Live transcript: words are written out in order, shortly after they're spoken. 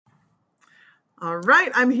All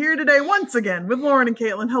right, I'm here today once again with Lauren and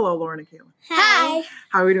Caitlin. Hello, Lauren and Caitlin. Hi.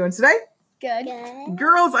 How are we doing today? Good.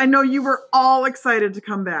 Girls, I know you were all excited to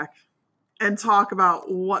come back and talk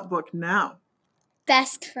about what book now?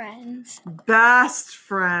 Best Friends. Best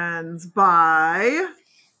Friends by...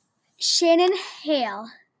 Shannon Hale.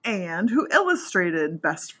 And who illustrated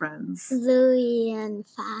Best Friends? Louis and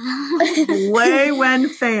Pham. Lei Wen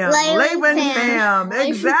Pham. Lei Wen Pham.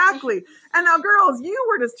 Exactly. And now, girls, you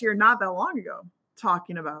were just here not that long ago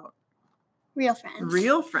talking about Real Friends.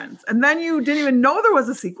 Real Friends. And then you didn't even know there was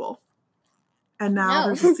a sequel. And now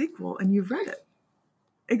there's a sequel and you've read it.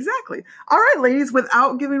 Exactly. All right, ladies,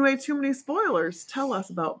 without giving away too many spoilers, tell us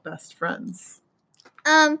about Best Friends.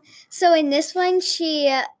 So in this one,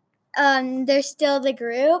 they're still the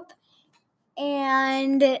group,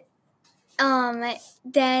 and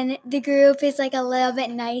then the group is like a little bit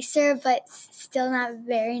nicer, but still not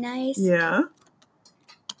very nice. Yeah.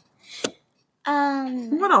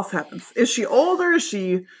 What else happens? Is she older? Is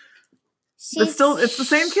she... It's the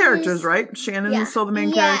same characters, right? Shannon is still the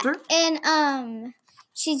main character. And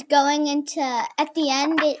she's going into, at the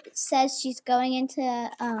end it says she's going into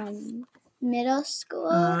middle school.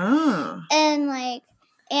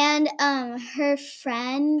 And her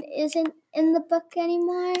friend isn't in the book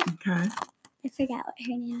anymore. Okay. I forgot what her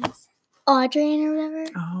name is. Audrey or whatever.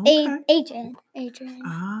 Oh, okay. Adrian.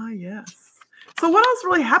 Ah, yes. So what else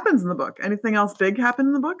really happens in the book? Anything else big happen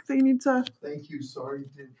in the book that you need to... Thank you. Sorry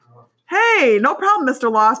to interrupt. Hey, no problem, Mr.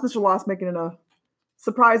 Lost. Mr. Lost making a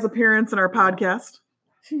surprise appearance in our podcast.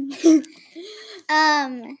 There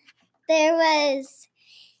was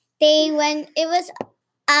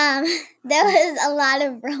a lot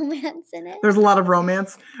of romance in it. There's a lot of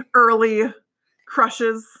romance. Early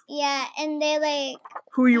crushes. Yeah, and they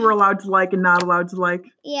who you were allowed to like and not allowed to like.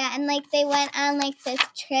 Yeah, and they went on this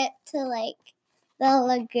trip to the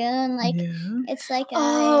lagoon. It's like a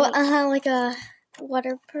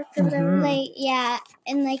water park or whatever. And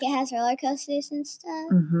it has roller coasters and stuff.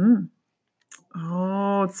 Mm-hmm.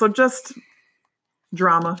 Oh, so just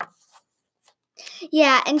drama.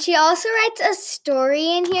 Yeah, and she also writes a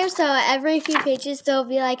story in here, so every few pages there'll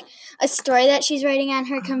be a story that she's writing on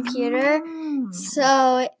her computer. Oh.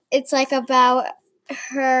 So it's about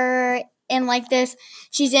her in this.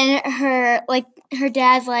 She's in her her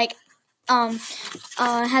dad's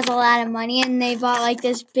has a lot of money, and they bought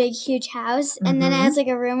this big huge house, and then it has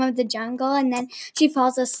a room of the jungle, and then she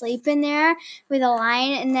falls asleep in there with a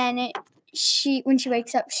lion, and then when she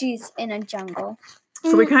wakes up, she's in a jungle.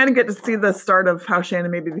 So we kind of get to see the start of how Shannon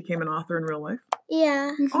maybe became an author in real life.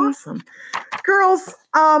 Yeah. Awesome. Girls,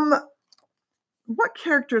 what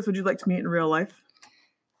characters would you like to meet in real life?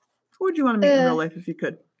 Who would you want to meet in real life if you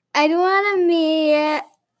could? I'd want to meet,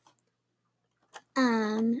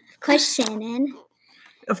 of course, Shannon.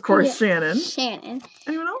 Of course, Shannon. Shannon.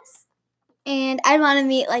 Anyone else? And I'd want to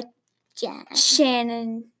meet,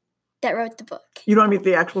 Shannon that wrote the book. You'd want to meet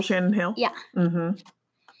the actual Shannon Hale? Yeah. Mm-hmm.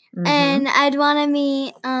 Mm-hmm. And I'd want to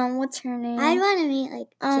meet, what's her name? I'd want to meet,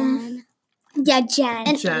 Jen. Yeah, Jen.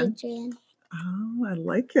 And Adrian. Oh, I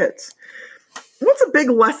like it. What's a big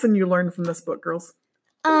lesson you learned from this book, girls?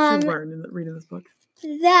 What did you learn in reading this book?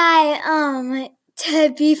 That,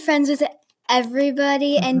 to be friends with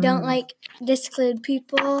everybody and don't, exclude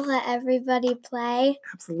people, let everybody play.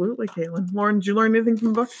 Absolutely, Caitlin. Lauren, did you learn anything from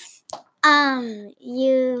the book?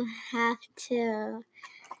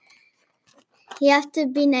 You have to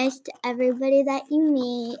be nice to everybody that you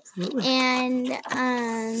meet. Absolutely. And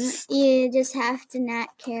you just have to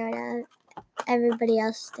not care what everybody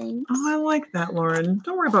else thinks. Oh, I like that, Lauren.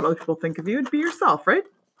 Don't worry about what other people think of you. Be yourself, right?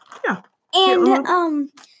 Yeah. And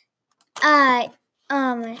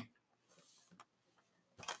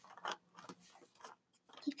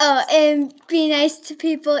and be nice to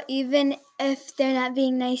people even if they're not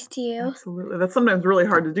being nice to you. Absolutely. That's sometimes really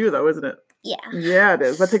hard to do, though, isn't it? Yeah. Yeah, it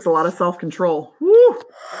is. That takes a lot of self-control. Woo!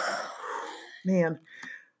 Man.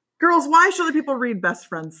 Girls, why should other people read Best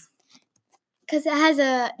Friends? Because it has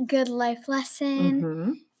a good life lesson.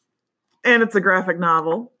 Mm-hmm. And it's a graphic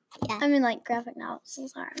novel. Yeah. I mean, graphic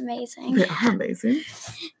novels are amazing. They are amazing.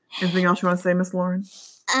 Anything else you want to say, Miss Lauren?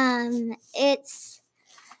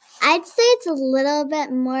 I'd say it's a little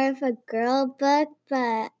bit more of a girl book,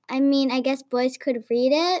 but I guess boys could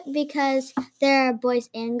read it because there are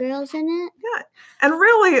boys and girls in it. Yeah. And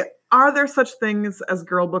really, are there such things as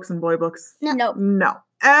girl books and boy books? No. No.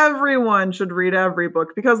 Everyone should read every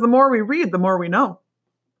book because the more we read, the more we know.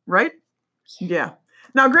 Right? Yeah.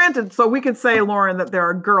 Now, granted, so we could say, Lauren, that there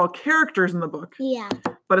are girl characters in the book. Yeah.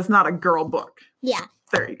 But it's not a girl book. Yeah.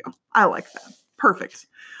 There you go. I like that. Perfect.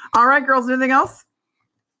 All right, girls, anything else?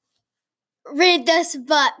 Read this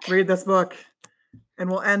book. Read this book. And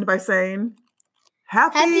we'll end by saying,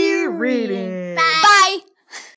 happy reading. Bye.